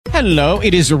Hello,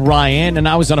 it is Ryan, and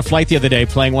I was on a flight the other day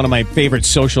playing one of my favorite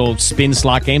social spin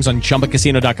slot games on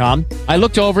ChumbaCasino.com. I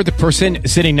looked over at the person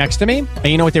sitting next to me, and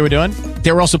you know what they were doing?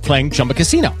 They were also playing Chumba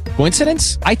Casino.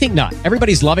 Coincidence? I think not.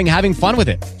 Everybody's loving having fun with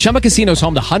it. Chumba Casino is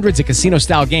home to hundreds of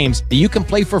casino-style games that you can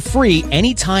play for free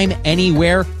anytime,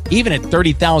 anywhere, even at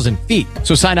 30,000 feet.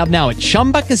 So sign up now at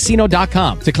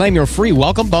ChumbaCasino.com to claim your free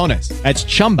welcome bonus. That's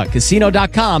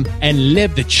ChumbaCasino.com and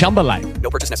live the Chumba life.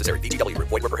 No purchase necessary. VGW.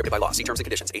 Void where prohibited by law. See terms and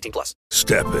conditions. 18+.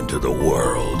 Step into the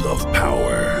world of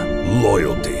power,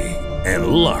 loyalty, and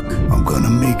luck. I'm gonna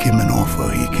make him an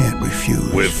offer he can't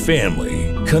refuse. With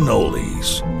family,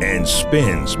 cannolis, and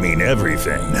spins mean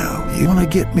everything. Now, you wanna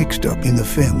get mixed up in the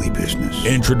family business.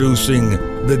 Introducing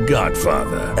The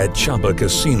Godfather at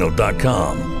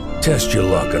ChumbaCasino.com. Test your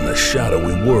luck in the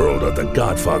shadowy world of The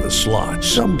Godfather slot.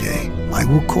 Someday, I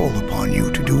will call upon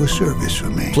you to do a service for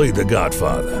me. Play The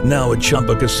Godfather now at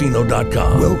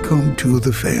ChumbaCasino.com. Welcome to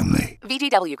the family.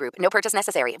 VGW Group. No purchase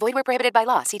necessary. Void where prohibited by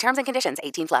law. See terms and conditions.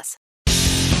 18+.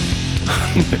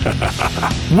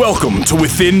 Welcome to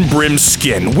Within Brim's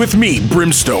Skin with me,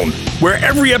 Brimstone, where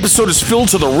every episode is filled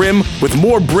to the rim with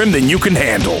more brim than you can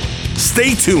handle.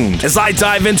 Stay tuned as I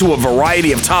dive into a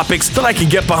variety of topics that I can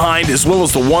get behind, as well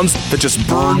as the ones that just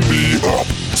burn me up.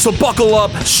 So buckle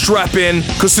up, strap in,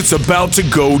 because it's about to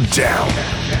go down.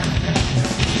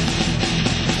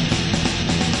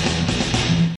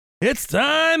 It's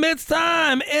time,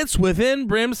 it's Within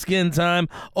Brim Skin time.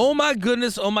 Oh my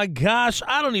goodness, oh my gosh,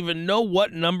 I don't even know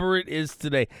what number it is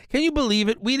today. Can you believe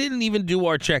it? We didn't even do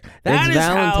our check. That it's is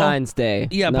Valentine's Day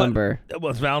number. But, well,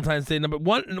 it's Valentine's Day number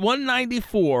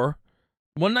 194.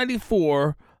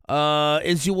 194,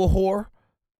 is you a whore?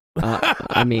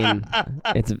 I mean,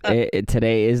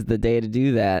 today is the day to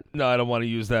do that. No, I don't want to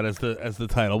use that as the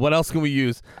title. What else can we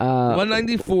use?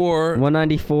 194.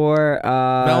 194.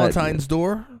 Valentine's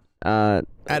door. At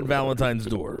Valentine's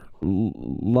door.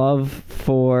 Love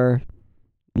for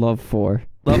more.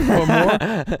 Love for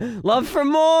more. Love for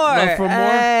more. Love for more.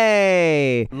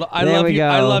 Hey, I there love we you. go.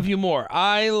 I love you more.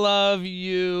 I love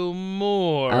you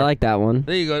more. I like that one.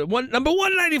 There you go. Number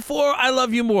 194. I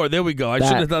love you more. There we go. I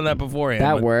should have done that beforehand.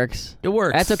 That works. It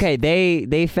works. That's okay.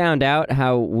 They found out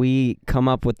how we come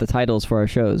up with the titles for our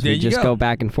shows. There we you just go.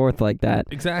 back and forth like that.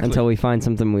 Exactly. Until we find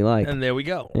something we like. And there we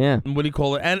go. Yeah. What do you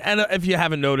call it? And if you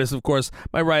haven't noticed, of course,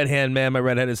 my right-hand man, my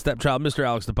redheaded stepchild, Mr.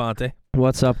 Alex DePonte.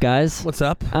 What's up, guys? What's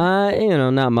up?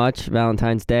 Not much.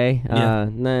 Valentine's Day. Yeah.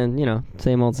 Then,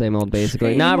 same old,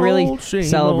 basically. Same Not really old, same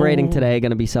celebrating old. today.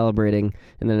 Going to be celebrating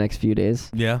in the next few days.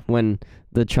 Yeah. When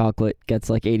the chocolate gets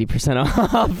like 80%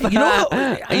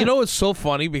 off. You know it's so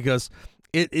funny because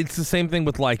it's the same thing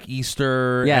with like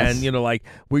Easter Yes. and like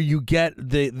where you get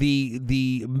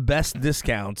the best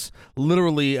discounts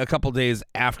literally a couple days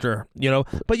after,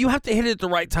 but you have to hit it at the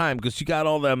right time because you got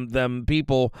all them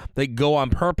people that go on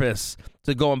purpose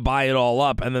to go and buy it all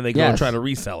up and then they go and try to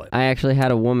resell it. I actually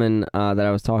had a woman that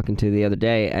I was talking to the other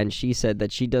day, and she said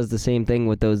that she does the same thing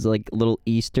with those like little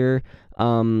Easter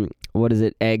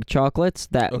egg chocolates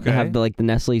that have the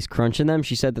Nestle's crunch in them.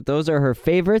 She said that those are her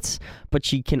favorites, but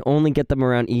she can only get them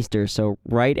around Easter. So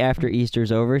right after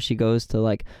Easter's over, she goes to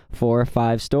like 4 or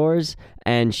 5 stores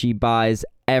and she buys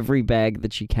every bag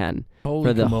that she can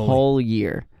for the whole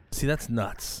year. See, that's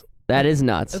nuts. That is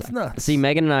nuts. That's nuts. See,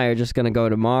 Megan and I are just going to go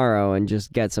tomorrow and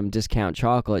just get some discount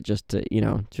chocolate just to,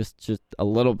 just a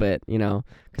little bit,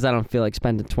 because I don't feel like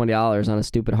spending $20 on a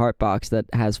stupid heart box that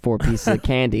has 4 pieces of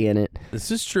candy in it.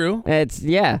 This is true. This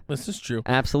is true.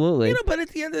 Absolutely. But at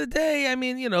the end of the day, I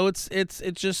mean, it's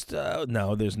just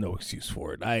no, there's no excuse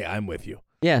for it. I'm with you.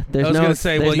 Yeah, I was going to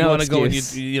say, well, you want to go and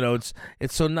excuse.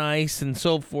 it's so nice and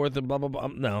so forth and blah blah blah.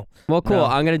 No. Well, cool. No.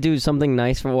 I'm gonna do something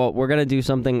nice we're gonna do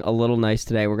something a little nice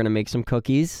today. We're gonna make some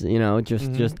cookies,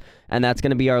 just, and that's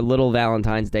gonna be our little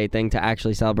Valentine's Day thing to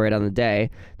actually celebrate on the day.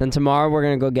 Then tomorrow we're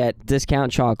gonna go get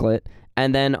discount chocolate,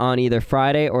 and then on either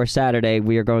Friday or Saturday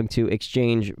we are going to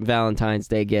exchange Valentine's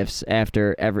Day gifts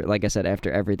after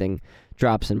everything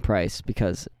drops in price,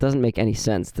 because it doesn't make any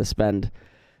sense to spend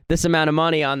this amount of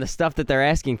money on the stuff that they're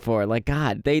asking for. Like,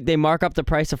 God, they mark up the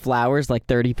price of flowers like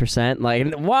 30%.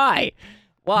 Like, why?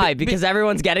 Why? Because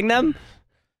everyone's getting them?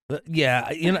 Yeah,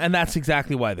 and that's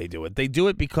exactly why they do it. They do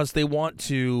it because they want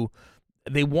to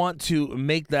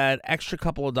make that extra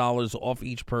couple of dollars off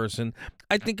each person.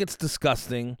 I think it's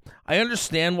disgusting. I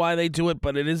understand why they do it,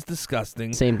 but it is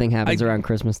disgusting. Same thing happens around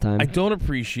Christmas time. I don't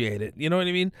appreciate it. You know what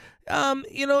I mean?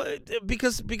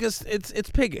 Because it's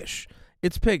piggish.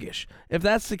 It's piggish. If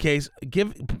that's the case,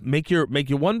 make your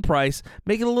one price,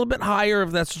 make it a little bit higher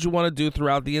if that's what you want to do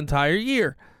throughout the entire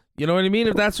year. You know what I mean?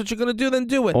 If that's what you're going to do, then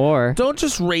do it. Or don't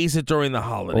just raise it during the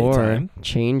holiday time.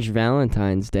 Change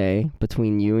Valentine's Day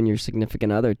between you and your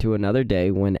significant other to another day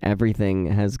when everything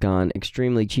has gone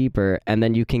extremely cheaper, and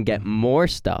then you can get more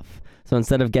stuff. So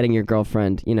instead of getting your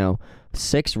girlfriend,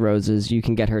 6 roses, you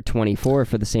can get her 24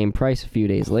 for the same price a few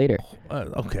days later.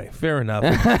 Okay, fair enough.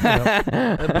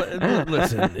 But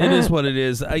listen, it is what it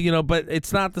is. But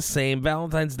it's not the same.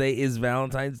 Valentine's Day is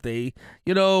Valentine's Day.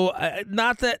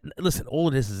 Not that. Listen, all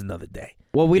it is another day.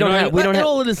 Well, we don't have.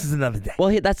 All it is another day.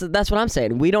 Well, that's what I'm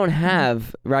saying. We don't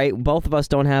have, right? Both of us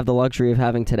don't have the luxury of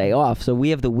having today off, so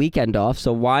we have the weekend off.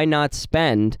 So why not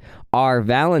spend our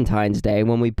Valentine's Day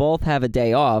when we both have a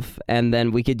day off, and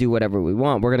then we could do whatever we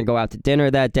want? We're gonna go out to dinner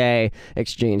that day,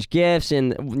 exchange gifts,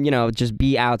 and just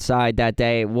be outside that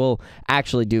day. We'll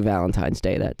actually do Valentine's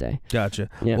Day that day. Gotcha.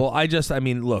 Yeah. Well, I just had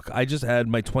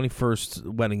my 21st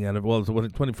wedding anniversary. Well,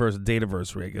 21st date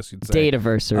anniversary, I guess you'd say. Date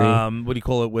anniversary. What do you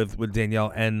call it with Danielle?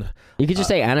 And you could just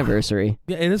say anniversary.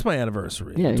 Yeah, it is my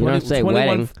anniversary. Yeah, you don't have to say 21,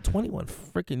 wedding. 21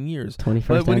 freaking years. 21st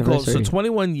What do you call it? anniversary. So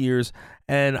 21 years,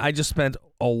 and I just spent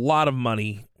a lot of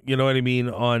money. You know what I mean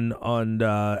on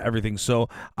everything. So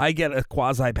I get a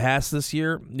quasi pass this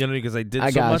year. Because I did. I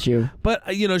so got much. you. But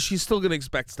she's still gonna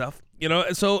expect stuff.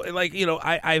 So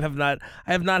I have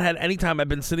not had any time. I've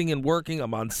been sitting and working.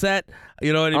 I'm on set.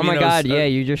 You know what I mean? Oh my God! Yeah,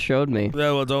 you just showed me.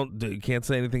 Well, you can't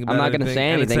say anything about it. I'm not gonna say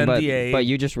anything, but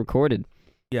you just recorded.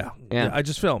 Yeah. Yeah. I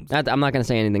just filmed. I'm not gonna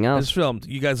say anything I else. just filmed.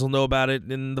 You guys will know about it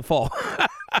in the fall.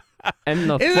 In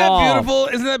the Isn't fall. that beautiful?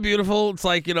 Isn't that beautiful? It's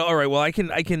like, all right, well, I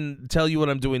can tell you what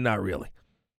I'm doing, not really.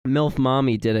 MILF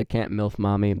Mommy did a can't MILF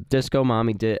Mommy. Disco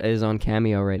Mommy is on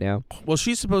Cameo right now. Well,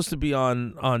 she's supposed to be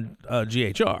on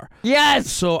GHR.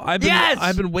 Yes. So I've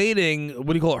been waiting. What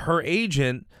do you call it? Her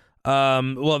agent.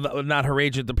 Not her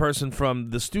agent. The person from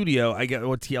the studio. I get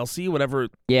TLC, whatever.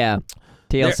 Yeah,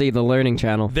 TLC, the Learning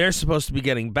Channel. They're supposed to be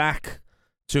getting back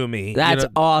to me. That's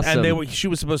awesome. And she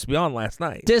was supposed to be on last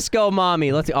night. Disco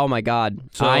Mommy. Oh my God.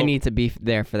 So, I need to be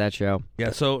there for that show.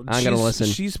 Yeah, so I'm gonna listen.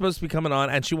 She's supposed to be coming on,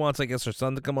 and she wants, I guess, her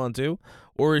son to come on too,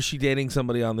 or is she dating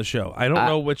somebody on the show? I don't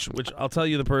know which. I'll tell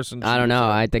you the person. I don't know.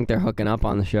 I think they're hooking up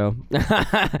on the show.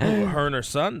 Her and her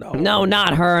son? No,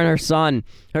 not her and her son.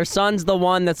 Her son's the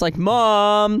one that's like,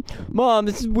 Mom,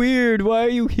 this is weird. Why are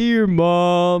you here,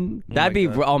 Mom? That'd be.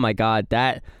 Oh my God,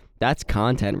 That's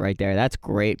content right there. That's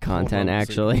great content,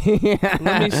 actually.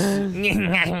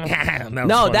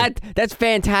 No, that's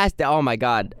fantastic. Oh my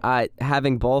God,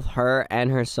 having both her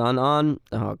and her son on.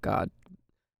 Oh God,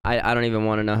 I don't even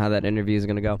want to know how that interview is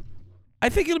gonna go. I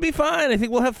think it'll be fine. I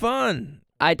think we'll have fun.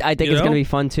 I think it's gonna be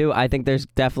fun too. I think there's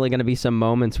definitely gonna be some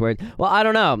moments where. Well, I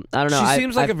don't know. She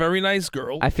seems like a very nice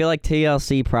girl. I feel like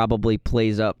TLC probably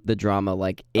plays up the drama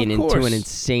into an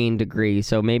insane degree.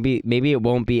 So maybe it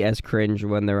won't be as cringe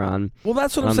when they're on. Well,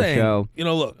 that's what I'm saying. Show.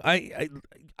 Look, I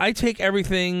take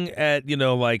everything at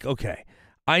okay.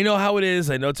 I know how it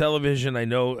is. I know television. I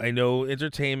know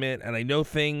entertainment, and I know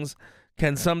things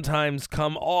can sometimes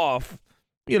come off,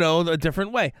 a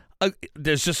different way.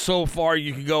 There's just so far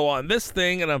you can go on this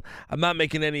thing, and I'm not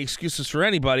making any excuses for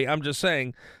anybody. I'm just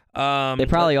saying. They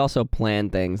probably also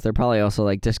plan things. They're probably also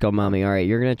like, Disco Mommy, all right,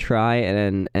 you're gonna try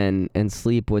and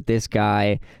sleep with this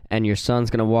guy, and your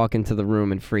son's gonna walk into the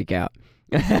room and freak out.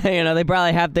 They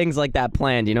probably have things like that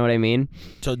planned. You know what I mean?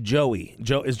 So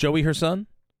is Joey her son?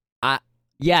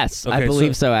 Yes, okay, I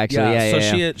believe so. Actually, yeah.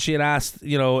 So she had asked,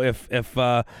 if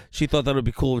she thought that would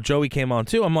be cool if Joey came on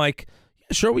too. I'm like,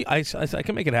 sure, I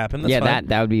can make it happen. That's fine.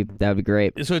 that would be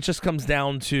great. So it just comes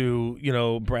down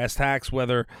to brass tacks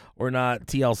whether or not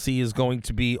TLC is going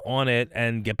to be on it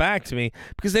and get back to me,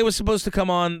 because they were supposed to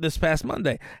come on this past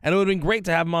Monday, and it would have been great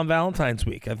to have them on Valentine's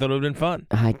week. I thought it would have been fun.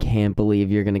 I can't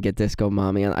believe you're gonna get Disco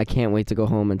Mommy on. I can't wait to go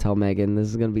home and tell Megan. This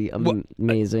is gonna be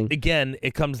amazing. Again,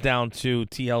 it comes down to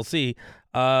TLC.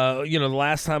 The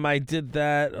last time I did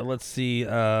that, let's see.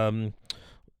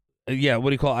 Yeah, what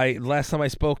do you call it? Last time I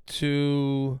spoke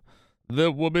to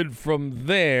the woman from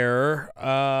there,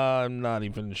 I'm not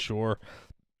even sure.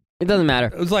 It doesn't matter.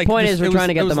 It was like point is, we're trying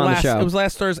to get them on the show. It was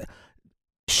last Thursday.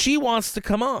 She wants to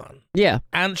come on. Yeah.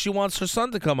 And she wants her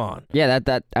son to come on. Yeah,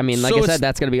 like I said,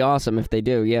 that's gonna be awesome if they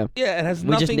do. Yeah. Yeah, it has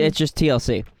nothing. It's just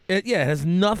TLC. It has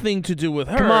nothing to do with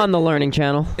her. Come on, the Learning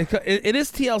Channel. It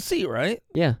is TLC, right?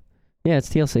 Yeah. Yeah, it's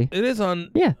TLC. It is on.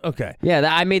 Yeah. Okay. Yeah,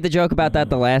 I made the joke about that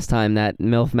the last time, that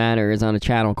MILF Manor is on a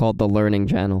channel called the Learning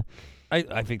Channel.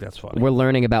 I think that's funny. We're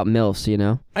learning about MILFs, you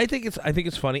know? I think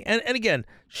it's funny. And again,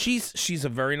 she's a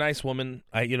very nice woman.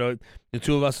 The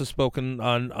two of us have spoken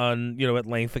on at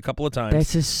length a couple of times.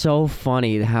 This is so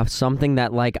funny to have something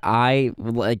that I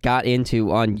got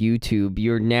into on YouTube.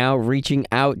 You're now reaching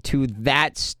out to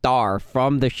that star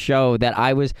from the show that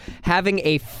I was having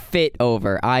a fit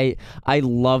over. I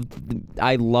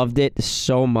loved it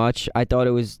so much. I thought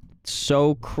it was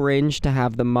so cringe to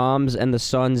have the moms and the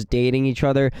sons dating each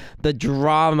other. The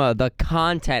drama, the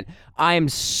content. I am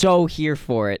so here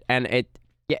for it, and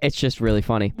it's just really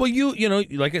funny. Well,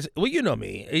 like I said, you know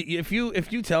me. If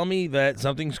you tell me that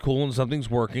something's cool and something's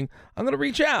working, I'm gonna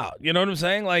reach out. You know what I'm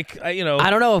saying? Like, I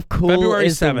don't know if cool February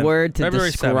is 7th, the word to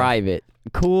February describe 7th. it.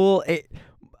 Cool.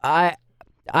 I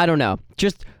don't know.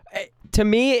 Just. To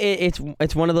me, it's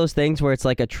one of those things where it's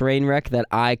like a train wreck that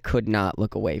I could not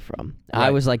look away from. Right.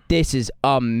 I was like, this is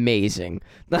amazing.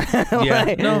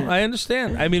 Yeah, no, I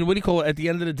understand. I mean, what do you call it? At the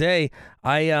end of the day,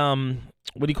 I don't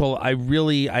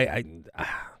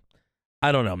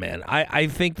know, man. I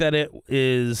think that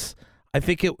I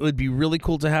think it would be really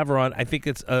cool to have her on. I think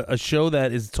it's a show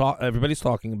that everybody's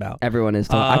talking about. Everyone is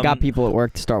talking. I got people at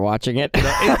work to start watching it.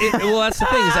 Well, that's the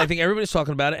thing is I think everybody's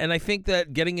talking about it, and I think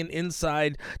that getting an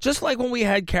inside, just like when we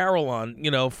had Carol on,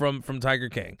 from Tiger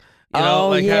King,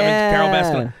 having Carol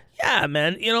Baskin. Yeah,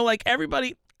 man. Like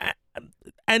everybody.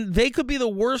 And they could be the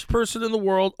worst person in the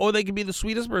world, or they could be the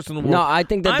sweetest person in the world. No, I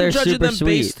think that they're super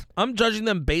sweet. I'm judging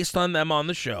them based on them on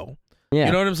the show. Yeah.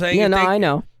 You know what I'm saying? Yeah, I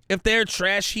know. If they're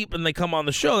trash heap and they come on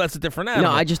the show, that's a different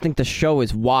animal. No, I just think the show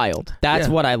is wild. That's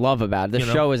what I love about it. The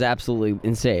show is absolutely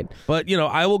insane. But,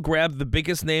 I will grab the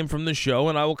biggest name from the show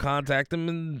and I will contact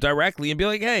them directly and be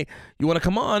like, hey, you want to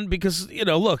come on? Because,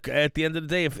 look, at the end of the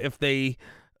day, if they...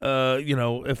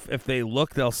 if they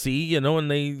look, they'll see, and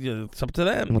it's up to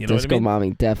them. Well, Disco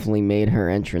Mommy definitely made her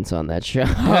entrance on that show.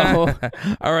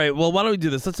 All right, well, why don't we do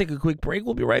this? Let's take a quick break.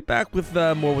 We'll be right back with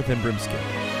more Within Brimskin.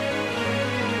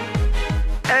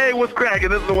 Hey, what's cracking?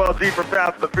 This is the Well G from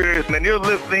Fast and the Furious, and you're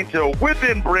listening to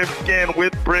Within Brimskin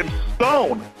with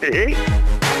Brimstone. Hey.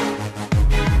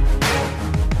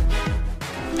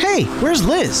 Hey, where's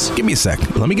Liz? Give me a sec.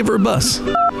 Let me give her a buzz.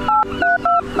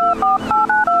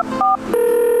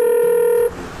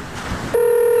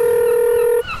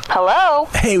 Hello?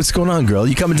 Hey, what's going on, girl?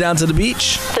 You coming down to the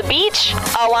beach? The beach?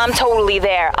 Oh, I'm totally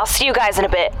there. I'll see you guys in a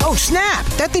bit. Oh, snap!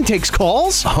 That thing takes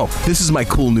calls? Oh, this is my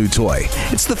cool new toy.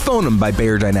 It's the Phonem by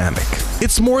Beyerdynamic.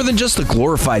 It's more than just a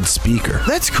glorified speaker.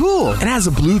 That's cool. It has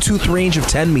a Bluetooth range of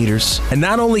 10 meters, and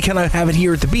not only can I have it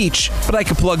here at the beach, but I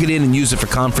can plug it in and use it for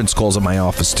conference calls at my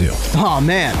office, too. Oh,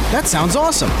 man, that sounds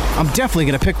awesome. I'm definitely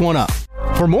going to pick one up.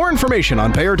 For more information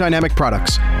on Beyerdynamic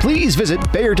products, please visit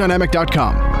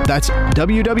Beyerdynamic.com. That's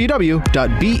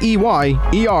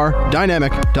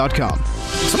www.beyerdynamic.com.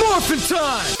 It's morphin'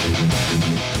 time!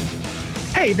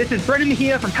 Hey, this is Brendan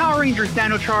Mejia from Power Rangers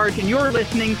Dino Charge, and you're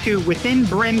listening to Within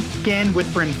Brimskin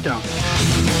with Brimstone.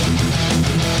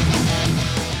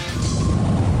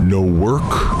 No work,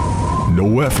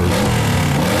 no effort,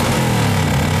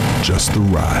 just the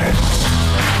ride.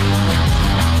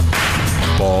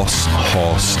 Boss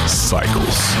Hoss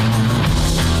Cycles.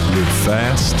 Live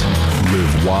fast,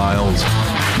 live wild,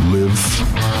 live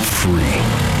free.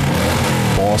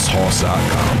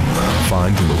 BossHoss.com.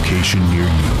 Find a location near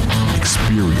you.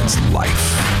 Experience life.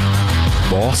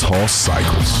 Boss Hoss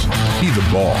Cycles. Be the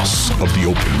boss of the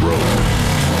open road.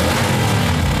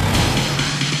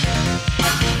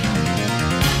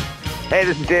 Hey,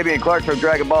 this is Damian Clark from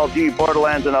Dragon Ball Z,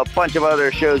 Borderlands, and a bunch of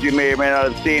other shows you may or may not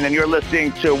have seen, and you're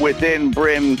listening to Within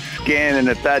Brimskin, and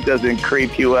if that doesn't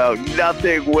creep you out,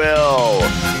 nothing will.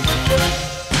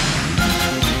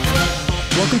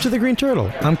 Welcome to the Green Turtle.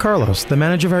 I'm Carlos, the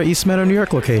manager of our East Meadow, New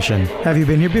York location. Have you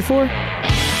been here before?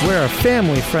 We're a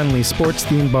family-friendly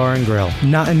sports-themed bar and grill.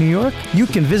 Not in New York? You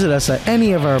can visit us at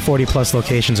any of our 40-plus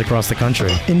locations across the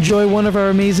country. Enjoy one of our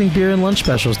amazing beer and lunch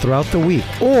specials throughout the week.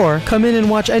 Or come in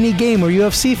and watch any game or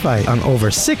UFC fight on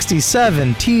over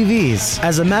 67 TVs.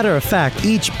 As a matter of fact,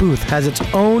 each booth has its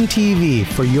own TV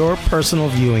for your personal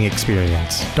viewing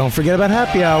experience. Don't forget about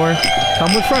happy hour.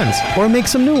 Come with friends or make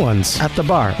some new ones at the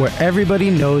bar where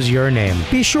everybody knows your name.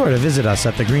 Be sure to visit us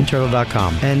at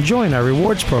thegreenturtle.com and join our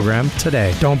rewards program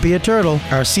today. Don't be a turtle.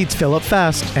 Our seats fill up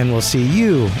fast, and we'll see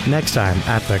you next time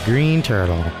at the Green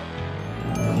Turtle.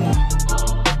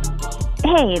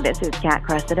 Hey, this is Kat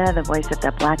Cressida, the voice of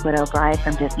the Black Widow Bride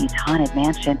from Disney's Haunted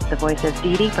Mansion, the voice of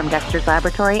Dee Dee from Dexter's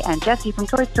Laboratory, and Jessie from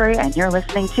Toy Story, and you're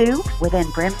listening to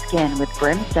Within Brimskin with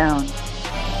Brimstone.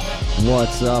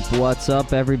 What's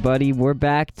up, everybody? We're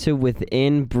back to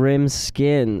Within Brim's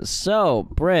Skin. So,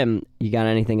 Brim, you got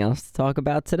anything else to talk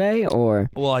about today, or?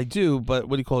 Well, I do, but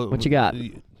what do you call it? What you got?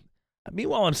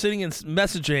 Meanwhile, I'm sitting and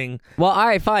messaging. Well, all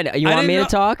right, fine. You want me to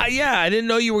talk? Yeah, I didn't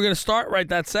know you were going to start right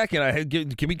that second.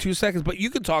 Give me 2 seconds, but you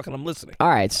can talk and I'm listening. All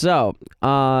right, so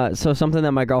something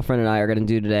that my girlfriend and I are going to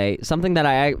do today, something that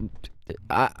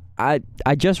I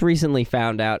just recently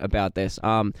found out about this.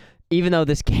 Even though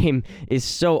this game is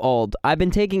so old, I've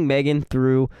been taking Megan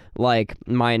through like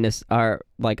a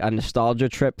nostalgia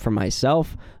trip for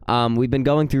myself. We've been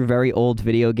going through very old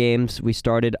video games. We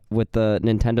started with the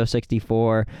Nintendo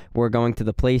 64. We're going to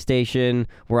the PlayStation.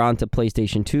 We're on to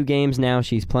PlayStation 2 games now.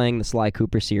 She's playing the Sly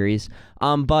Cooper series.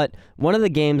 But one of the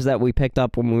games that we picked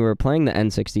up when we were playing the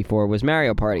N64 was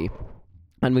Mario Party.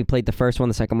 And we played the first one,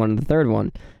 the second one, and the third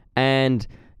one. And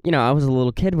I was a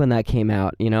little kid when that came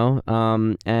out,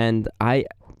 and I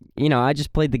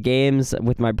just played the games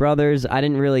with my brothers. I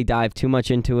didn't really dive too much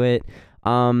into it.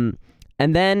 And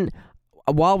then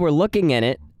while we're looking at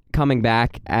it, coming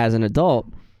back as an adult,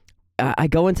 I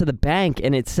go into the bank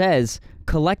and it says,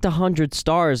 collect 100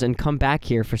 stars and come back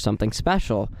here for something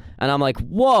special. And I'm like,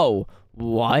 whoa,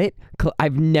 what?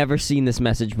 I've never seen this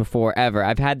message before, ever.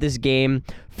 I've had this game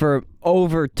for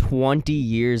over 20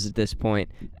 years at this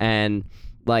point, and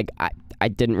I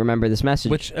didn't remember this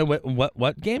message. Which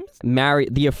what game?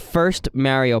 The first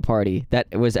Mario Party that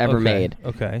was ever made.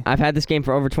 Okay. I've had this game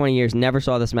for over 20 years, never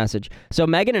saw this message. So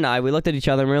Megan and I, we looked at each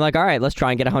other and we were like, all right, let's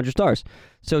try and get 100 stars.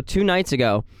 So 2 nights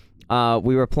ago,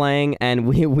 we were playing and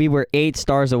we were 8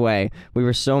 stars away. We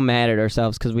were so mad at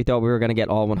ourselves because we thought we were going to get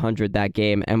all 100 that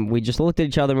game. And we just looked at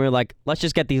each other and we were like, let's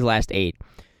just get these last 8.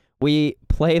 We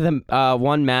play the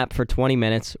one map for 20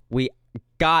 minutes. We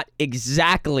got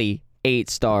exactly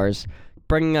 8 stars,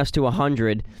 bringing us to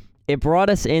 100. It brought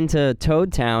us into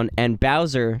Toad Town, and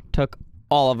Bowser took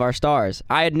all of our stars.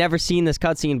 I had never seen this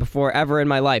cutscene before ever in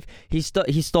my life. He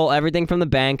stole everything from the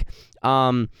bank,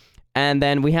 and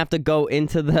then we have to go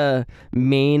into the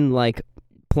main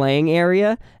playing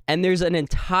area, and there's an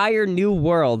entire new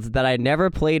world that I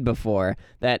never played before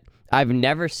that I've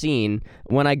never seen.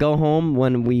 When I go home,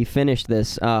 when we finish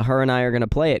this, her and I are gonna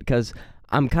play it because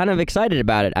I'm kind of excited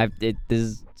about it. This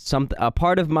is a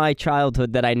part of my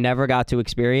childhood that I never got to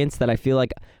experience that I feel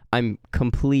like I'm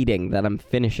completing, that I'm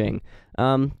finishing.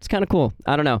 It's kind of cool.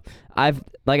 I don't know.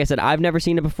 Like I said, I've never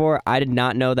seen it before. I did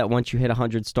not know that once you hit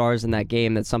 100 stars in that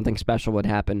game that something special would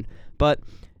happen. But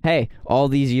hey, all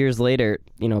these years later,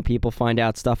 people find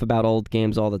out stuff about old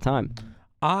games all the time.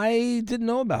 I didn't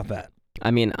know about that. I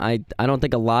mean, I don't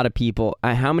think a lot of people...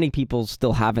 how many people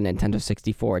still have a Nintendo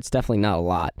 64? It's definitely not a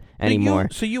lot anymore.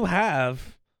 So you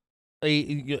have...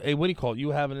 A what do you call it? You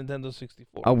have a Nintendo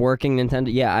 64. A working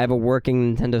Nintendo? Yeah, I have a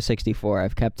working Nintendo 64.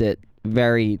 I've kept it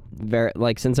very, very...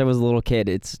 since I was a little kid,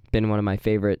 it's been one of my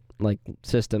favorite,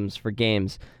 systems for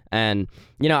games. And,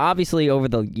 obviously over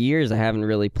the years, I haven't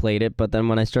really played it. But then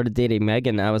when I started dating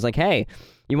Megan, I was like, hey,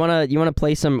 you wanna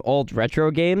play some old retro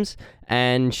games?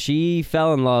 And she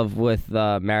fell in love with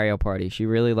Mario Party. She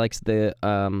really likes the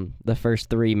first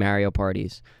 3 Mario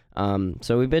Parties.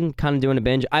 So we've been kind of doing a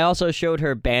binge. I also showed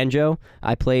her Banjo.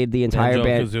 I played the entire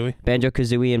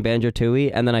Banjo-Kazooie and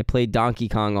Banjo-Tooie, and then I played Donkey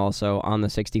Kong also on the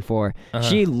 64.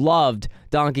 She loved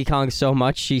Donkey Kong so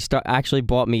much, she actually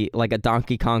bought me a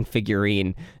Donkey Kong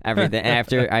figurine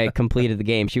after I completed the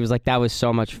game. She was like, that was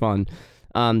so much fun.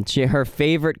 Her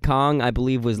favorite Kong, I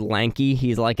believe, was Lanky.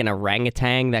 He's like an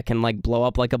orangutan that can blow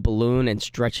up like a balloon and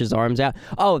stretch his arms out.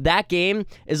 Oh, that game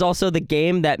is also the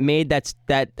game that made that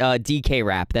DK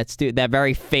rap. That's that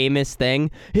very famous thing.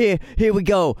 Here we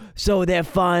go. So they're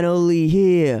finally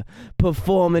here,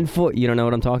 performing for. You don't know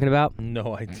what I'm talking about?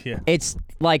 No idea. It's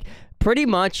pretty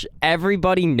much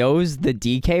everybody knows the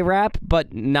DK rap,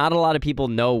 but not a lot of people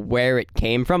know where it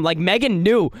came from. Megan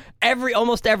knew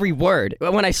almost every word.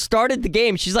 When I started the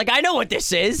game, she's like, I know what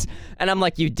this is. And I'm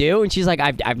like, you do? And she's like,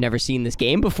 I've never seen this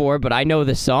game before, but I know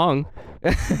the song.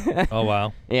 Oh,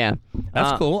 wow. Yeah.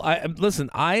 That's cool.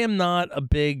 Listen, I'm not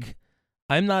big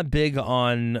on,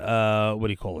 what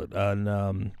do you call it?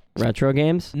 On, retro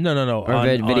games? No. Or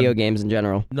video games in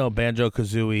general? No,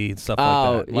 Banjo-Kazooie and stuff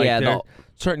like that. Yeah.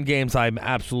 Certain games I'm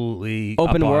absolutely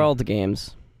open world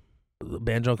games.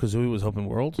 Banjo-Kazooie was open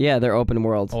world? Yeah, they're open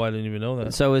world. Oh, I didn't even know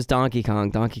that. So is Donkey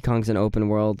Kong. Donkey Kong's an open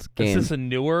world game. Is this a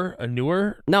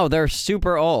newer? No, they're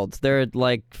super old. They're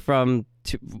from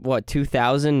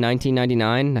 2000,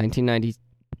 1999,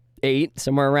 1998,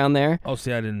 somewhere around there. Oh,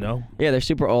 see, I didn't know. Yeah, they're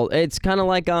super old. It's kind of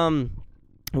like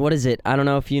what is it? I don't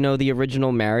know if you know the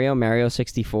original Mario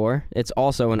 64. It's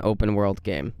also an open world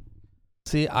game.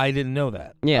 See, I didn't know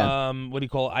that. Yeah. What do you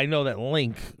call it? I know that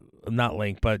Link not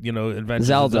Link, but Adventures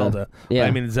Zelda. of Zelda. Yeah.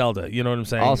 I mean Zelda. You know what I'm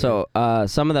saying? Also,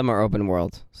 some of them are open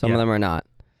world. Some of them are not.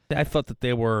 I thought that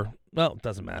they were. Well, it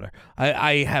doesn't matter.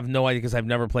 I have no idea because I've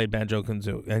never played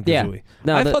Banjo-Kazooie. Yeah.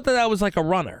 No, I thought that was like a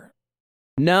runner.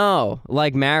 No,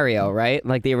 like Mario, right?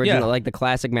 Like the original, like the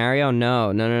classic Mario.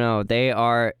 No. They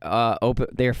are open.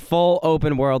 They're full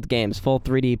open world games, full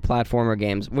 3D platformer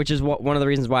games, which is one of the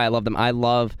reasons why I love them. I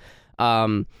love.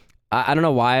 I don't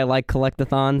know why I like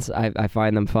collectathons. I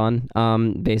find them fun.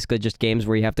 Basically, just games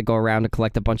where you have to go around and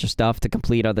collect a bunch of stuff to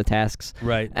complete other tasks.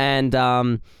 Right. And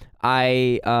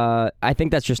I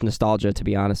think that's just nostalgia, to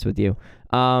be honest with you.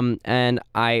 And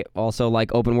I also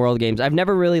like open world games. I've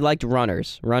never really liked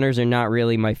runners. Runners are not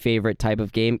really my favorite type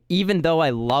of game. Even though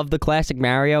I love the classic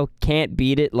Mario, can't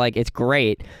beat it. Like, it's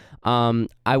great.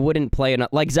 I wouldn't play it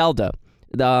like Zelda.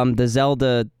 The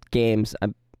Zelda games.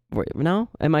 No,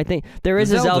 am I think there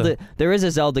is a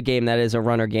Zelda game that is a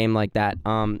runner game like that.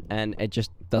 And it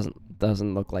just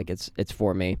doesn't look like it's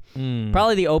for me.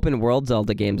 Probably the open world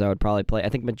Zelda games I would probably play. I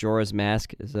think Majora's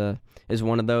Mask is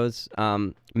one of those.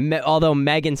 Although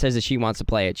Megan says that she wants to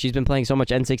play it. She's been playing so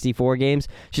much N64 games.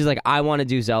 She's like, I want to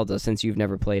do Zelda since you've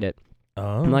never played it.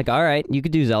 Oh. I'm like, all right, you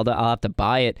could do Zelda. I'll have to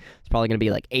buy it. It's probably going to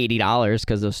be like $80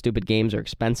 because those stupid games are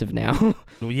expensive now.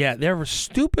 Yeah, they're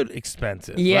stupid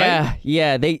expensive. Yeah, right?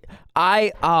 yeah.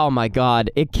 Oh my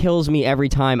God, it kills me every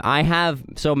time.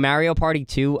 So Mario Party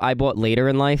 2 I bought later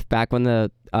in life, back when the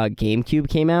GameCube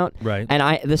came out. Right.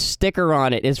 And the sticker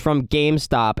on it is from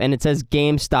GameStop, and it says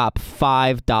GameStop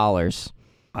 $5.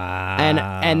 Wow.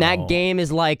 And that game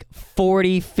is like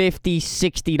 $40, $50,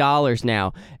 $60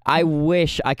 now. I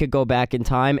wish I could go back in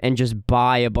time and just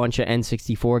buy a bunch of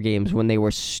N64 games when they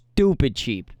were stupid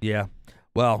cheap. Yeah.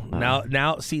 Well, now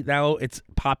it's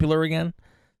popular again.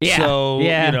 Yeah. So,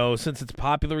 yeah. Since it's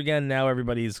popular again, now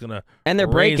everybody's going to and they're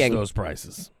raise breaking those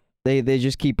prices. They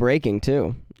just keep breaking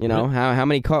too. How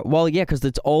many well, yeah, because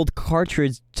it's old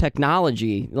cartridge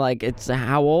technology. Like, it's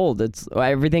how old?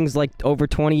 Everything's like over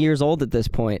 20 years old at this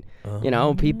point.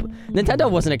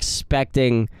 Nintendo wasn't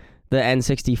expecting the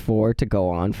N64 to go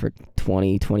on for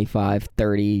 20, 25,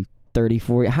 30, 30,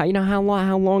 40.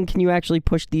 How long can you actually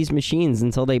push these machines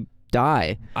until they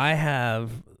die? I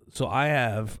have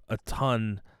a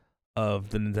ton of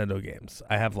the Nintendo games.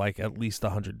 I have like at least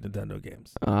 100 Nintendo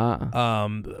games.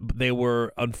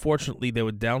 Unfortunately they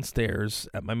were downstairs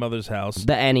at my mother's house.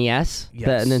 The NES?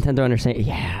 Yes. The Nintendo Understand?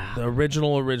 Yeah. The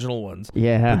original ones.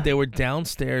 Yeah. But they were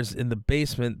downstairs in the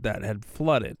basement that had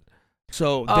flooded.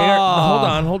 So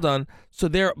hold on. So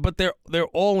they're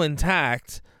all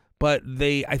intact, but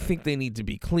I think they need to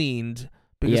be cleaned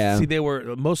because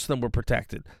most of them were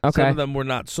protected. Okay. Some of them were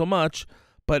not so much.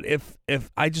 But if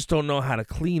I just don't know how to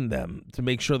clean them to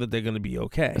make sure that they're going to be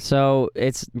okay. So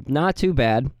it's not too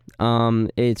bad.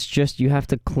 It's just you have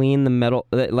to clean the metal.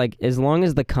 Like, as long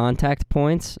as the contact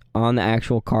points on the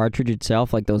actual cartridge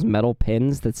itself, like those metal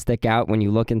pins that stick out when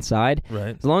you look inside,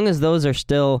 right? As long as those are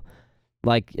still,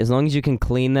 like, as long as you can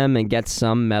clean them and get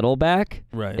some metal back,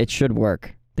 right? It should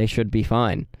work. They should be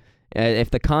fine.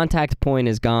 If the contact point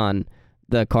is gone,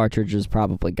 the cartridge is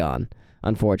probably gone.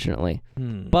 Unfortunately,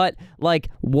 but like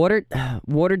water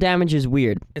damage is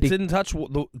weird. It didn't touch.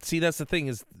 See, that's the thing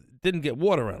is, it didn't get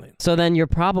water on it. So then you're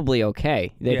probably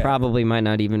okay. They probably might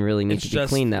not even really need to be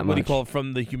cleaned that much. What do you call it?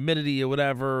 From the humidity or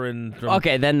whatever, and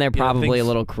okay, then they're probably a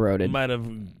little corroded. Might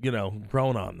have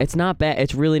grown on them. It's not bad.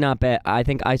 It's really not bad. I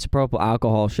think isopropyl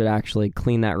alcohol should actually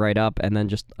clean that right up, and then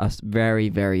just a very,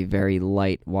 very, very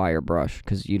light wire brush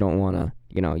because you don't want to.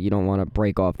 You don't want to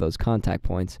break off those contact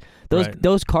points.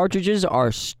 Those cartridges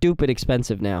are stupid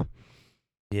expensive now.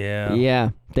 Yeah.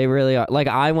 Yeah, they really are. Like,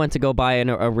 I went to go buy an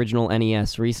original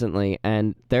NES recently,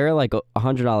 and they're like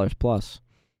 $100 plus.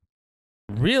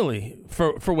 Really?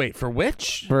 For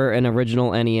which? For an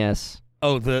original NES.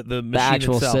 Oh, the machine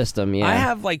actual itself. System, yeah. I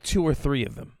have like 2 or 3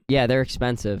 of them. Yeah, they're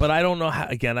expensive. But I don't know how.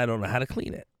 Again, I don't know how to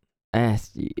clean it.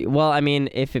 Well, I mean,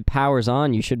 if it powers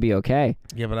on, you should be okay.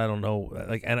 Yeah, but I don't know.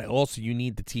 Like, and also you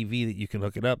need the TV that you can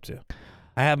hook it up to.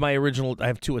 I have my original. I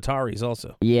have 2 Ataris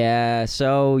also. Yeah,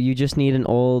 so you just need an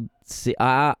old.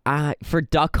 For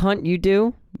Duck Hunt you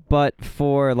do, but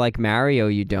for like Mario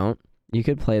you don't. You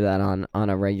could play that on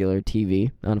a regular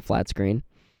TV on a flat screen.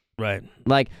 Right.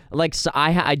 Like so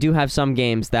I do have some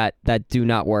games that do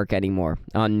not work anymore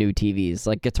on new TVs.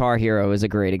 Like Guitar Hero is a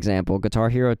great example. Guitar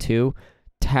Hero 2.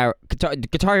 Guitar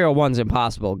Hero 1's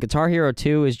impossible. Guitar Hero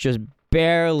 2 is just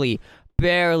barely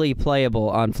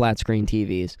playable on flat screen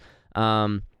TVs.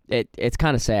 It's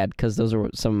kind of sad because those are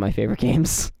some of my favorite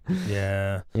games.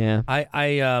 Yeah. Yeah.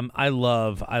 I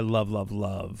love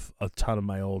a ton of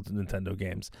my old Nintendo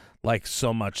games. Like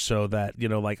so much so that,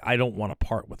 like I don't want to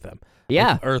part with them.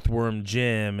 Yeah. Like Earthworm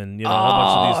Jim and a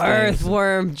bunch of these things.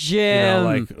 Earthworm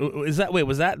Jim. Was that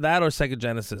or Sega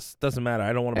Genesis? Doesn't matter.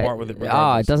 I don't want to part with it.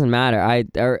 It doesn't matter.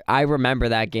 I remember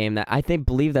that game. That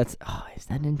believe that's. Is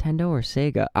that Nintendo or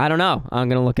Sega? I don't know. I'm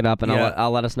gonna look it up and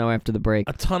I'll let us know after the break.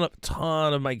 A ton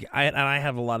of my and I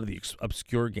have a lot of the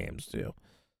obscure games too.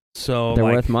 So they're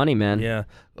worth money, man. Yeah.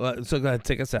 So go ahead,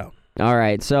 take us out. All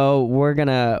right, so we're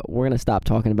gonna stop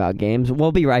talking about games.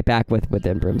 We'll be right back with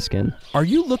Within Brimskin. Are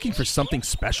you looking for something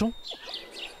special?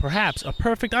 Perhaps a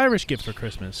perfect Irish gift for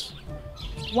Christmas.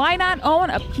 Why not own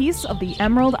a piece of the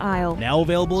Emerald Isle? Now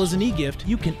available as an e-gift,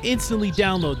 you can instantly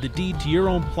download the deed to your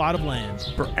own plot of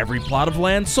land. For every plot of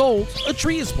land sold, a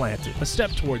tree is planted. A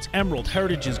step towards Emerald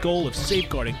Heritage's goal of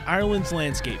safeguarding Ireland's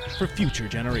landscape for future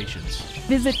generations.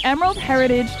 Visit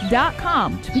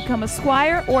emeraldheritage.com to become a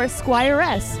squire or a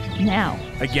squiress now.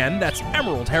 Again, that's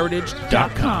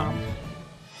emeraldheritage.com.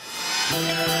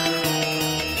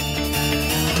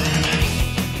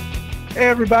 Hey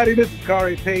everybody, this is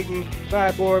Corey Payton,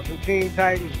 Cyborg from Teen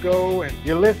Titans Go, and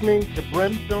you're listening to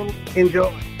Brimstone.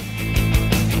 Enjoy.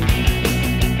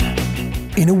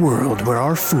 In a world where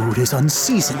our food is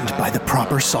unseasoned by the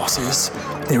proper sauces,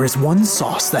 there is one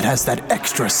sauce that has that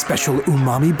extra special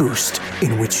umami boost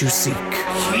in which you seek.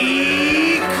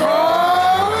 Kikoman!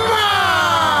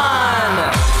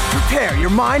 Prepare your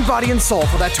mind, body, and soul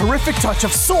for that terrific touch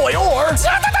of soy or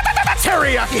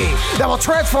teriyaki that will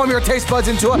transform your taste buds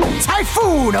into a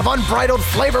typhoon of unbridled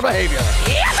flavor behavior.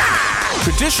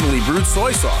 Traditionally brewed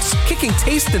soy sauce, kicking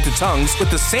taste into tongues with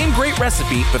the same great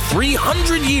recipe for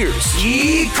 300 years.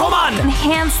 Kikoman!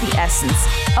 Enhance the essence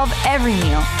of every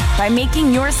meal by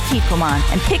making yours Kikoman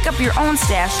and pick up your own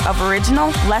stash of original,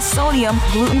 less sodium,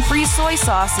 gluten-free soy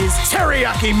sauces,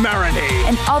 teriyaki marinade,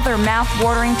 and other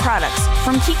mouth-watering products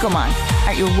from Kikoman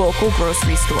at your local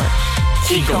grocery store.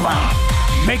 Kikoman.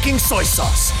 Making soy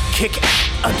sauce. Kick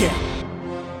again.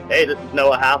 Hey, this is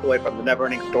Noah Hathaway from the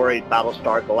Neverending Stories,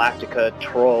 Battlestar Galactica,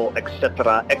 Troll,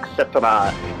 etc.,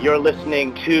 etc. You're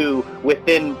listening to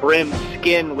Within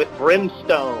Brimskin with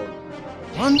Brimstone.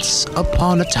 Once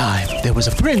upon a time, there was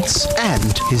a prince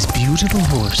and his beautiful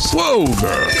horse. Whoa,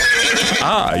 girl.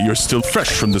 You're still fresh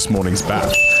from this morning's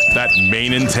bath. That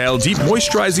mane and tail deep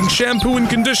moisturizing shampoo and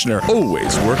conditioner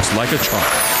always works like a charm.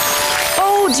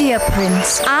 Oh, dear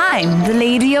Prince, I'm the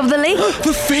Lady of the Lake.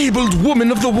 The fabled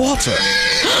woman of the water.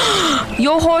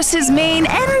 Your horse's mane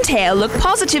and tail look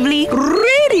positively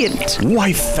radiant.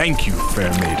 Why, thank you, fair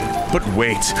maiden. But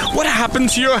wait, what happened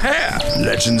to your hair?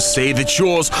 Legends say that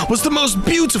yours was the most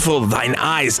beautiful thine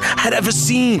eyes had ever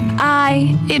seen.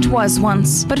 It was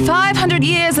once, but 500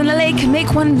 years in a lake can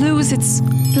make one lose its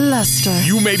luster.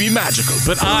 You may be magical,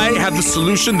 but I have the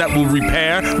solution that will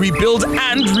repair, rebuild,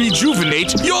 and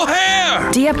rejuvenate your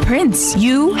hair! Dear Prince,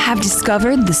 you have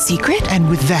discovered the secret? And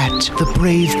with that, the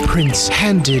brave prince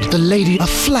handed the lady a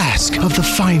flask of the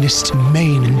finest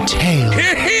mane and tail.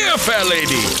 Hear, hear, fair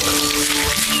lady!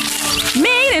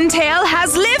 Mane and tail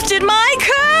has lifted my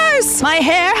curse! My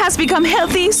hair has become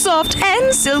healthy, soft,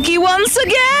 and silky once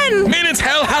again! Mane and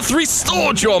tail hath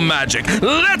restored your magic!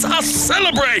 Let us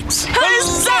celebrate!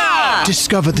 Huzzah!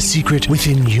 Discover the secret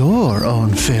within your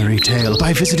own fairy tale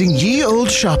by visiting ye old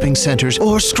shopping centers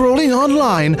or scrolling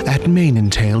online at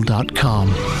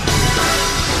maneandtail.com.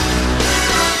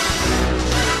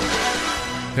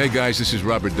 Hey guys, this is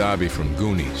Robert Darby from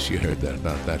Goonies. You heard that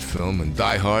about that film. And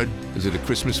Die Hard, is it a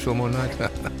Christmas film or not?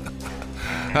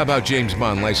 How about James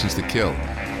Bond, License to Kill?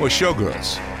 Or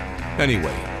Showgirls?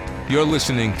 Anyway, you're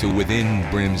listening to Within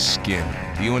Brim's Skin.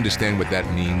 Do you understand what that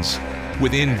means?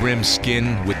 Within Brim's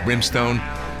Skin with Brimstone?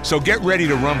 So get ready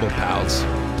to rumble, pals.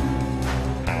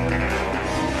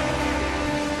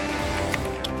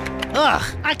 Ugh,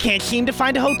 I can't seem to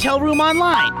find a hotel room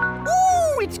online.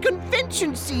 It's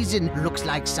convention season. Looks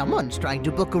like someone's trying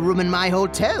to book a room in my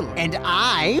hotel. And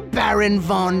I, Baron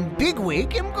Von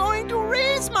Bigwig, am going to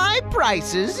raise my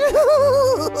prices.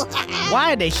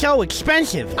 Why are they so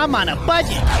expensive? I'm on a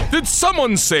budget. Did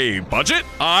someone say budget?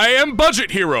 I am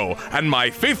Budget Hero, and my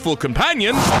faithful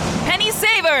companion... Penny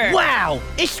Saver! Wow,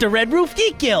 it's the Red Roof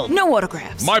Geek Guild. No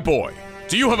autographs. My boy.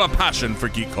 Do you have a passion for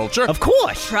geek culture? Of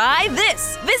course. Try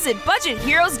this. Visit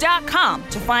budgetheroes.com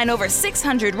to find over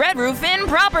 600 Red Roof Inn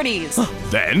properties.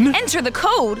 Then? Enter the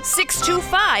code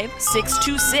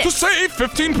 625-626. To save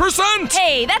 15%!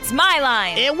 Hey, that's my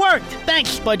line. It worked.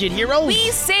 Thanks, Budget Heroes.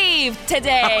 We saved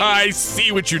today. I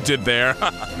see what you did there.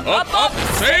 up,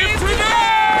 save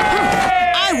today!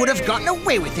 I would have gotten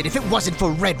away with it if it wasn't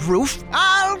for Red Roof.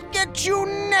 I'll get get you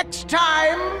next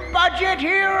time, Budget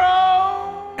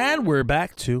Hero! And we're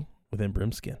back to Within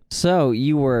Brimskin. So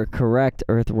you were correct.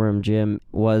 Earthworm Jim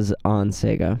was on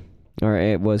Sega, or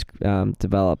it was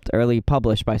developed, early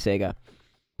published by Sega.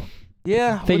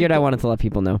 Yeah. Figured I wanted to let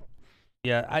people know.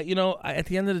 Yeah, at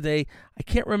the end of the day, I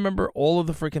can't remember all of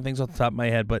the freaking things off the top of my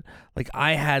head, but like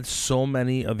I had so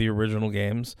many of the original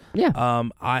games. Yeah.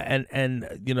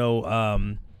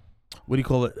 What do you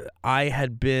call it? I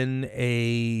had been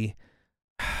a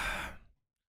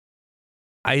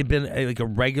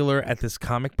regular at this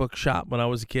comic book shop when I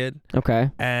was a kid. Okay.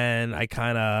 And I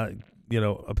kind of,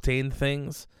 obtained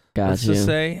things. Let's just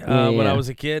say when I Yeah. was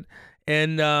a kid.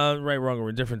 And right, wrong, or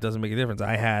indifferent doesn't make a difference.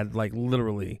 I had like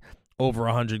literally over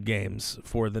 100 games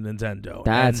for the Nintendo.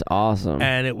 That's awesome.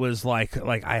 And it was like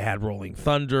I had Rolling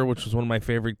Thunder, which was one of my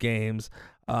favorite games.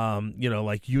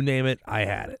 Like you name it, I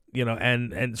had it.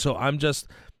 And so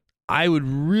I would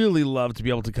really love to be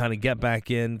able to kind of get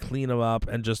back in, clean them up,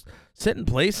 and just sit and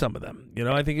play some of them.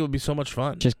 I think it would be so much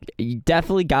fun. You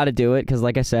definitely got to do it because,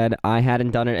 like I said, I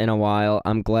hadn't done it in a while.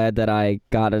 I'm glad that I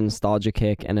got a nostalgia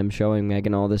kick and I'm showing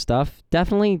Megan all this stuff.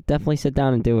 Definitely sit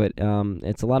down and do it.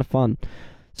 It's a lot of fun.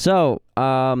 So,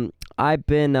 I've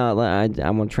been. I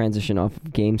want to transition off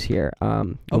of games here.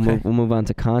 We'll move on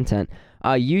to content.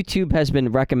 YouTube has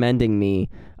been recommending me.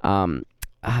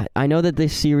 I know that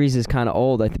this series is kind of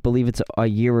old. I believe it's a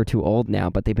year or two old now,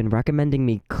 but they've been recommending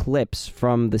me clips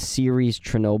from the series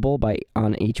Chernobyl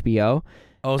on HBO.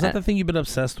 Oh, is that the thing you've been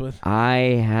obsessed with?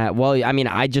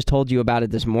 I just told you about it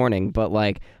this morning, but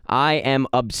like I am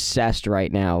obsessed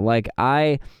right now. Like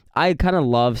I kind of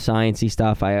love sciencey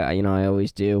stuff. I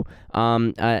always do.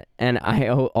 And I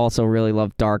also really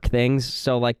love dark things.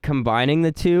 So like combining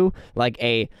the two, like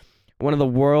one of the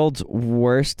world's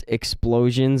worst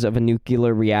explosions of a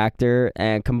nuclear reactor,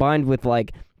 and combined with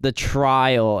like the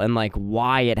trial and like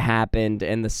why it happened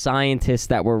and the scientists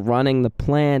that were running the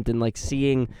plant and like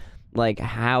seeing like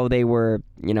how they were,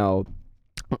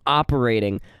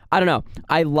 operating. I don't know.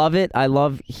 I love it. I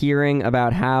love hearing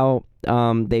about how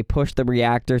they pushed the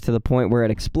reactor to the point where it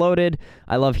exploded.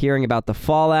 I love hearing about the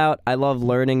fallout. I love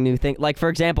learning new things. Like, for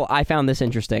example, I found this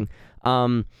interesting.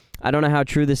 I don't know how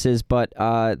true this is, but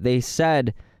they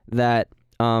said that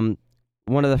one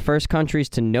of the first countries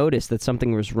to notice that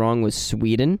something was wrong was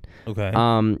Sweden. Okay.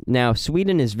 Now,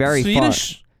 Sweden is very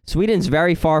Swedish? far. Sweden's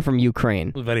very far from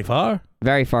Ukraine. Very far?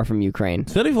 Very far from Ukraine.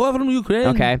 Very far from Ukraine.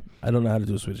 Okay. I don't know how to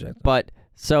do a Swedish accent. But,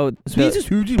 so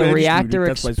the reactor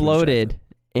exploded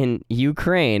in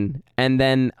Ukraine, and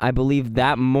then I believe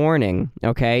that morning,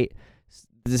 okay,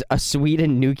 a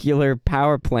Sweden nuclear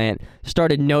power plant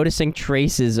started noticing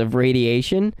traces of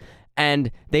radiation,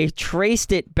 and they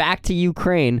traced it back to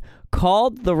Ukraine,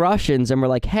 called the Russians, and were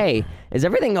like, hey, is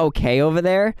everything okay over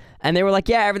there? And they were like,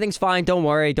 yeah, everything's fine. Don't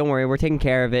worry. We're taking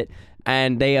care of it.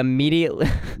 And they immediately,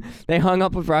 they hung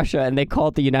up with Russia, and they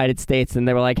called the United States, and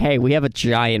they were like, hey, we have a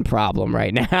giant problem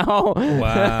right now.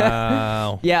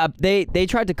 Wow. Yeah, they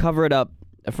tried to cover it up.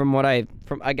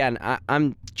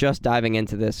 I'm just diving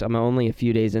into this. I'm only a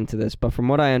few days into this, but from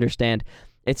what I understand,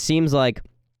 it seems like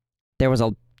there was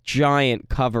a giant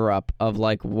cover-up of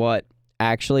like what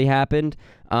actually happened,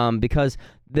 because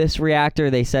this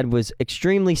reactor, they said, was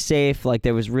extremely safe. Like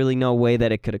there was really no way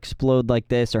that it could explode like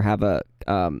this or have a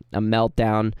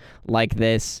meltdown like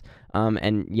this.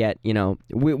 And yet,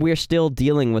 we're still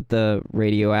dealing with the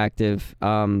radioactive.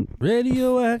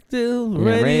 Radioactive.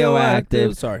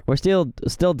 Sorry. We're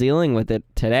still dealing with it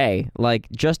today.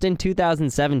 Like just in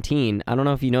 2017, I don't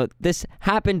know if you know, this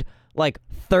happened like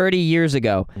 30 years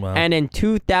ago. Wow. And in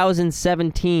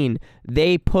 2017,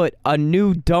 they put a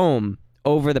new dome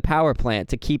over the power plant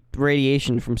to keep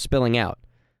radiation from spilling out.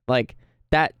 Like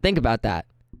that. Think about that.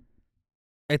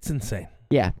 It's insane.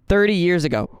 Yeah, 30 years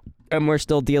ago. And we're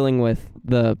still dealing with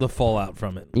the fallout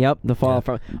from it. Yep, the fallout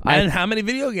from it. And how many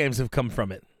video games have come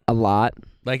from it? A lot.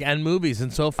 Like, and movies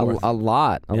and so forth. A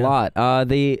lot.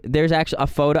 There's actually a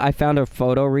photo. I found a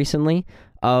photo recently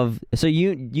of. So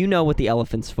you know what the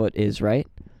elephant's foot is, right?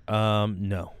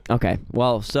 No. Okay.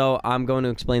 Well, so I'm going to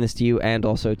explain this to you and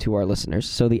also to our listeners.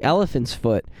 So the elephant's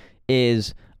foot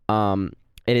is it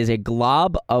is a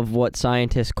glob of what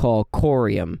scientists call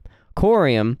corium.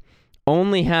 Corium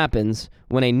only happens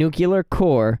when a nuclear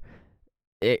core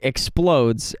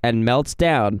explodes and melts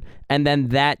down, and then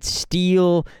that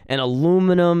steel and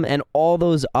aluminum and all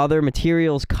those other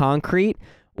materials, concrete,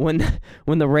 when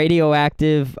the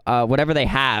radioactive whatever they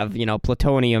have,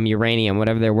 plutonium, uranium,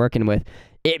 whatever they're working with,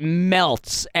 it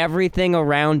melts everything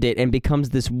around it and becomes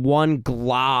this one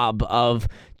glob of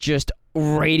just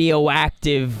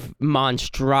radioactive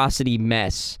monstrosity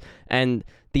mess. And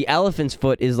the elephant's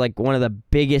foot is like one of the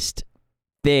biggest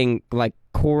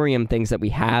corium things that we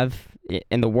have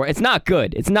in the world. It's not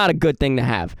good. It's not a good thing to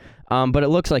have. But it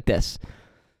looks like this.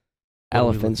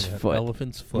 Elephant's foot.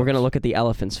 Elephant's foot. We're going to look at the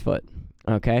elephant's foot.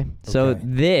 Okay? So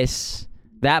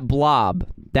that blob,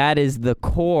 that is the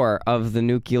core of the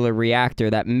nuclear reactor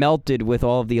that melted with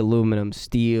all of the aluminum,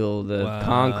 steel, the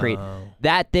concrete.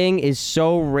 That thing is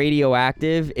so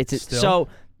radioactive.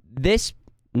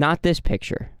 Not this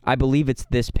picture. I believe it's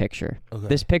this picture. Okay.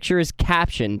 This picture is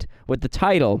captioned with the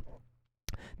title,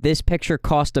 "This picture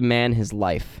cost a man his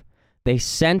life." They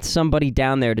sent somebody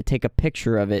down there to take a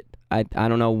picture of it. I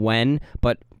don't know when,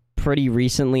 but pretty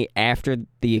recently after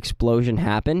the explosion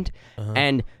happened.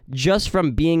 And just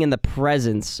from being in the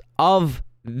presence of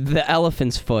the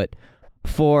elephant's foot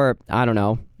for, I don't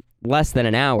know, less than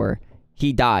an hour,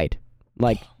 he died.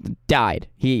 Died.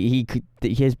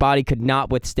 His body could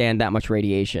not withstand that much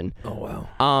radiation. Oh,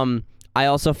 wow. I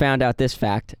also found out this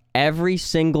fact. Every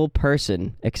single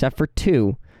person, except for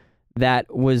 2,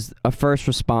 that was a first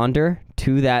responder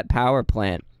to that power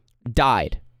plant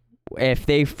died if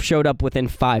they showed up within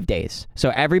 5 days.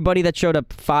 So everybody that showed up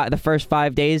the first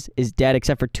 5 days is dead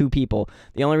except for 2 people.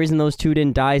 The only reason those 2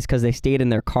 didn't die is because they stayed in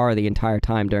their car the entire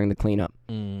time during the cleanup.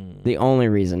 The only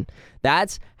reason.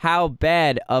 That's how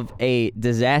bad of a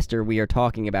disaster we are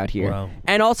talking about here. Wow.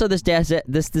 And also this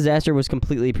disaster was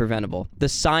completely preventable. The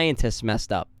scientists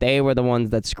messed up. They were the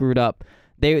ones that screwed up.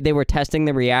 They were testing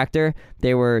the reactor.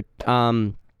 They were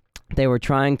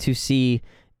trying to see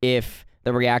if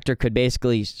the reactor could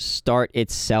basically start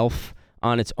itself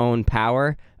on its own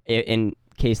power in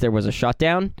case there was a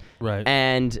shutdown. Right.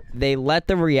 And they let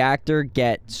the reactor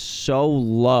get so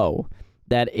low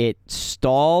that it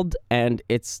stalled and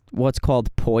it's what's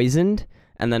called poisoned.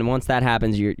 And then once that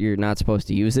happens, you're not supposed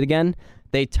to use it again.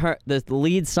 The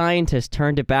lead scientist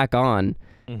turned it back on,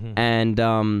 and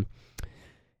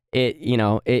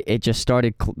it just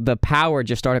started. The power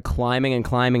just started climbing and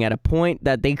climbing at a point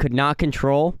that they could not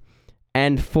control.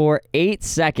 And for 8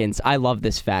 seconds, I love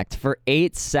this fact. For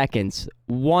 8 seconds,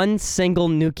 one single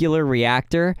nuclear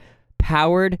reactor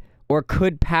powered or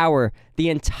could power the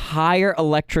entire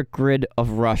electric grid of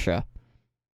Russia.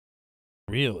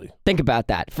 Really? Think about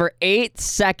that. For 8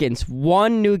 seconds,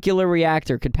 one nuclear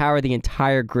reactor could power the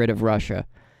entire grid of Russia.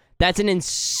 That's an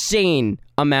insane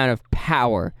amount of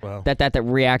power that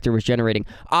reactor was generating.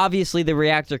 Obviously, the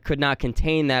reactor could not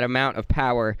contain that amount of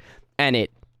power, and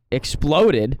it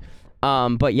exploded.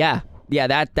 But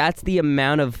that's the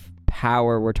amount of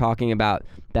power we're talking about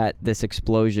that this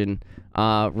explosion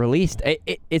released.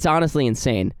 It's honestly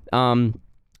insane.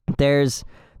 There's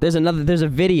a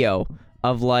video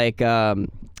of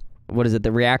what is it?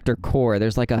 The reactor core.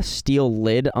 There's like a steel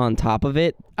lid on top of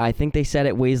it. I think they said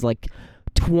it weighs like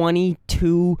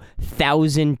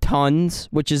 22,000 tons,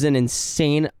 which is an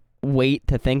insane weight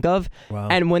to think of. Wow.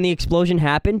 And when the explosion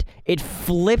happened, it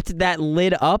flipped that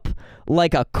lid up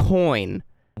like a coin.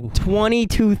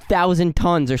 22,000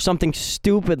 tons or something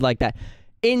stupid like that.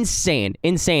 Insane.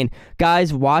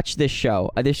 Guys, watch this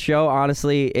show. This show,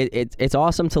 honestly, it's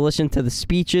awesome to listen to the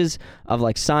speeches of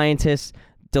like scientists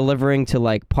delivering to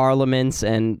like parliaments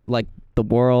and like the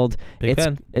world.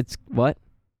 Ben. It's what?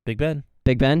 Big Ben.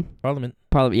 Big Ben? Parliament.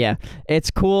 Yeah. It's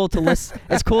cool to listen.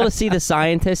 It's cool to see the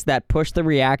scientists that pushed the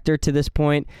reactor to this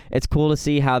point. It's cool to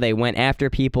see how they went after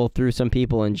people, threw some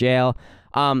people in jail.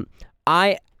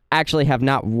 I actually have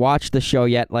not watched the show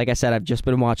yet. Like I said, I've just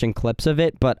been watching clips of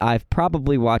it, but I've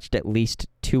probably watched at least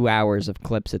 2 hours of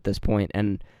clips at this point,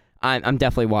 and I'm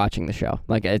definitely watching the show.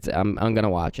 Like I'm gonna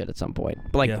watch it at some point,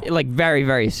 like very,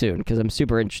 very soon, because I'm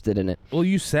super interested in it. Well,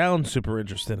 you sound super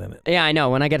interested in it. Yeah, I know.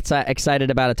 When I get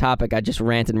excited about a topic, I just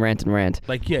rant and rant and rant.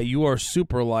 Like, yeah, you are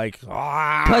super like,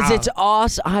 because it's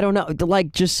awesome. I don't know,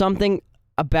 like just something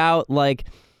about like.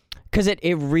 Because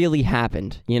it really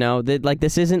happened, you know?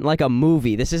 This isn't like a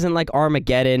movie. This isn't like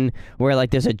Armageddon, where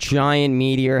like there's a giant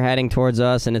meteor heading towards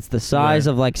us, and it's the size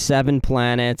of like 7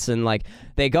 planets, and like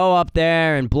they go up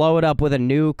there and blow it up with a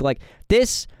nuke. Like,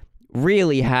 this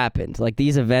really happened. Like,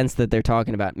 these events that they're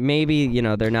talking about. Maybe, you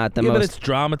know, they're not the most... but it's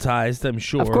dramatized, I'm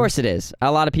sure. Of course it is.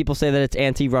 A lot of people say that it's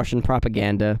anti-Russian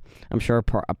propaganda. I'm sure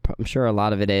a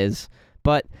lot of it is.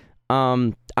 But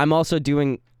I'm also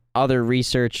doing other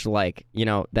research, like, you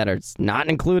know, that are not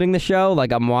including the show.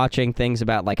 Like, I'm watching things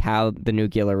about like how the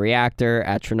nuclear reactor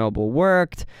at Chernobyl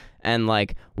worked, and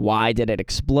like why did it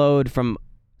explode from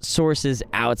sources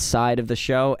outside of the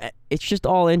show. It's just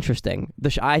all interesting.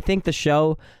 I think the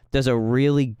show does a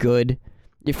really good,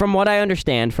 from what I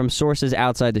understand from sources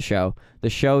outside the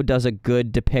show does a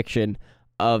good depiction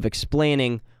of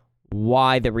explaining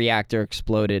why the reactor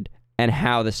exploded and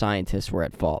how the scientists were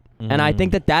at fault. And I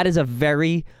think that is a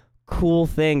very cool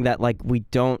thing that like we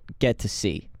don't get to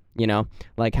see. You know,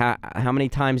 like how many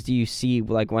times do you see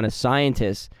like when a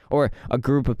scientist or a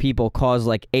group of people cause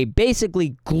like a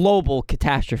basically global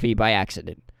catastrophe by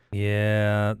accident?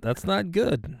 Yeah, that's not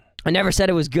good. I never said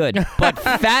it was good, but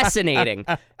fascinating.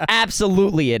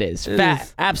 Absolutely it is.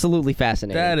 Absolutely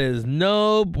fascinating. That is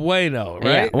no bueno, right?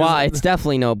 Yeah, well, it's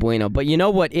definitely no bueno. But you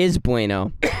know what is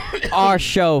bueno? Our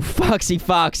show, Foxy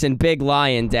Fox and Big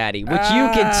Lion Daddy, which you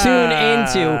can tune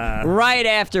into right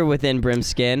after Within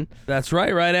Brimskin. That's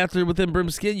right. Right after Within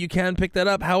Brimskin, you can pick that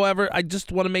up. However, I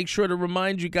just want to make sure to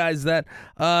remind you guys that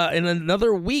in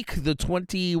another week, the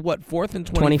 4th and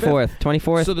 25th?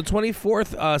 24th. So the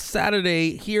 24th,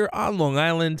 Saturday here on Long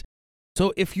Island.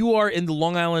 So if you are in the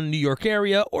Long Island, New York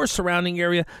area or surrounding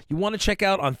area, you want to check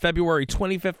out on February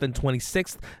 25th and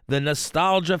 26th, the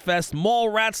Nostalgia Fest,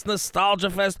 Mallrats Nostalgia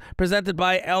Fest, presented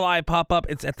by LI Pop-Up.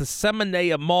 It's at the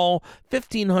Seminea Mall,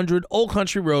 1500 Old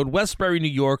Country Road, Westbury, New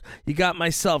York. You got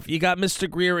myself, you got Mr.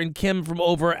 Greer and Kim from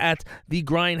over at the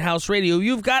Grindhouse Radio.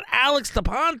 You've got Alex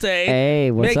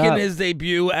DePonte making up? his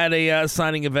debut at a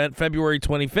signing event February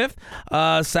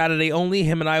 25th. Saturday only,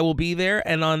 him and I will be there.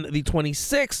 And on the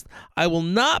 26th, I will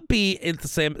not be at the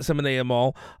Seminea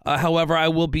Mall. However, I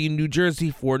will be in New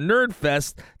Jersey for Nerd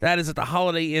Fest. That is at the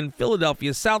Holiday Inn,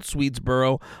 Philadelphia, South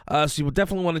Swedesboro. So you will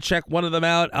definitely want to check one of them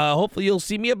out. Hopefully, you'll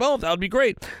see me at both. That would be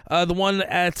great. The one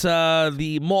at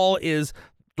the mall is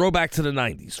throwback to the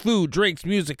 90s. Food, drinks,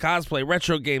 music, cosplay,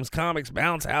 retro games, comics,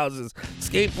 bounce houses,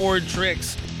 skateboard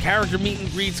tricks, character meet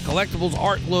and greets, collectibles,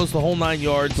 art glows, the whole 9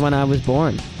 yards. When I was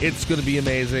born. It's going to be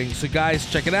amazing. So guys,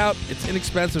 check it out. It's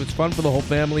inexpensive. It's fun for the whole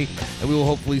family. And we will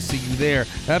hopefully see you there.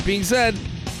 That being said,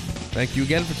 thank you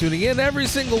again for tuning in every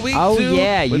single week. Oh,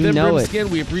 yeah, you Within know Brimskin.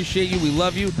 We appreciate you. We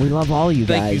love you. We love all you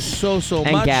guys. Thank you so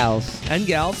and much. And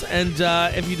gals. And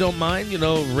if you don't mind,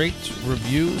 rate,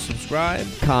 review, subscribe.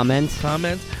 Comment.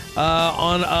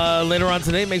 On later on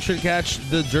today, make sure to catch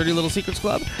the Dirty Little Secrets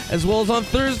Club, as well as on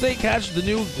Thursday, catch the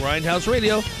new Grindhouse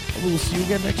Radio. And we will see you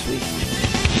again next week.